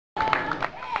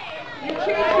You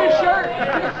changed your shirt.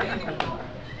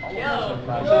 Yo.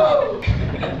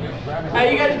 How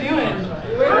you guys doing?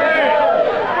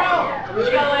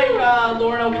 You got like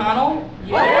Lauren O'Connell?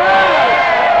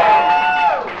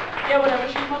 Yeah, whatever.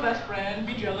 She's my best friend.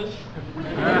 Be jealous.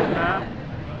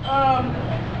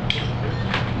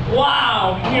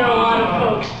 Wow. Here are a lot of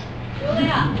folks.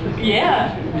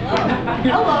 Yeah.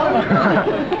 Hello.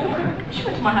 She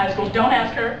went to my high school. Don't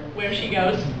ask her where she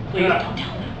goes. Please don't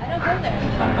tell me. I don't go there.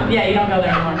 Yeah, you don't go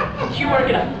there anymore. You work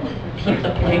at a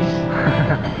pizza place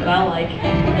that I like.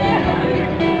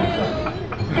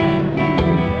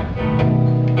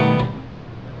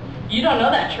 You don't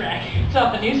know that track. It's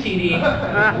off the new CD. I'm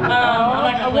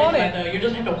not gonna play it though. You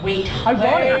just have to wait. I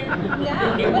want it.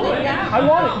 Yeah. I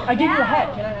want it. I gave you a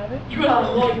hat. Can I have it?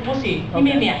 Well, we'll see. You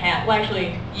made me a hat. Well,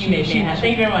 actually, you made me a hat.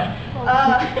 Thank you very much.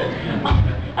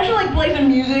 I should like play some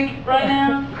music right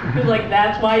now, because like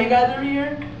that's why you guys are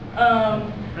here.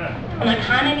 And I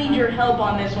kind of need your help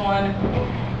on this one,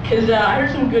 because I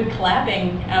heard some good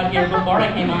clapping out here before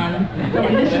I came on,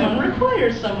 and this one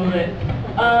requires some of it.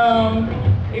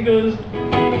 It goes.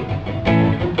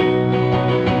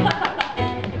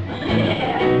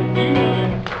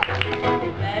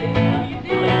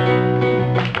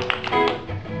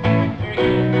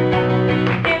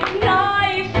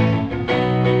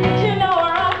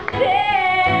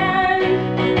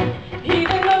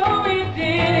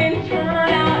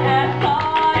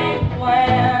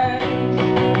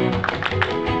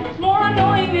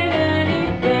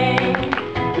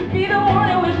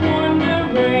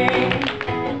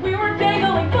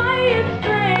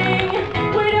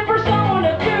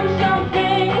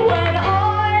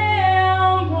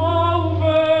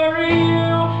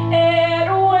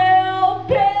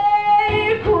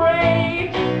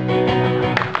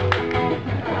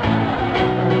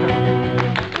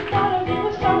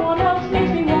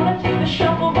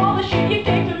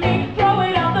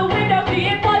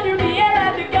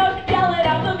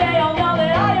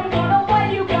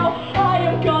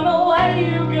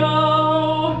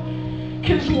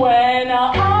 When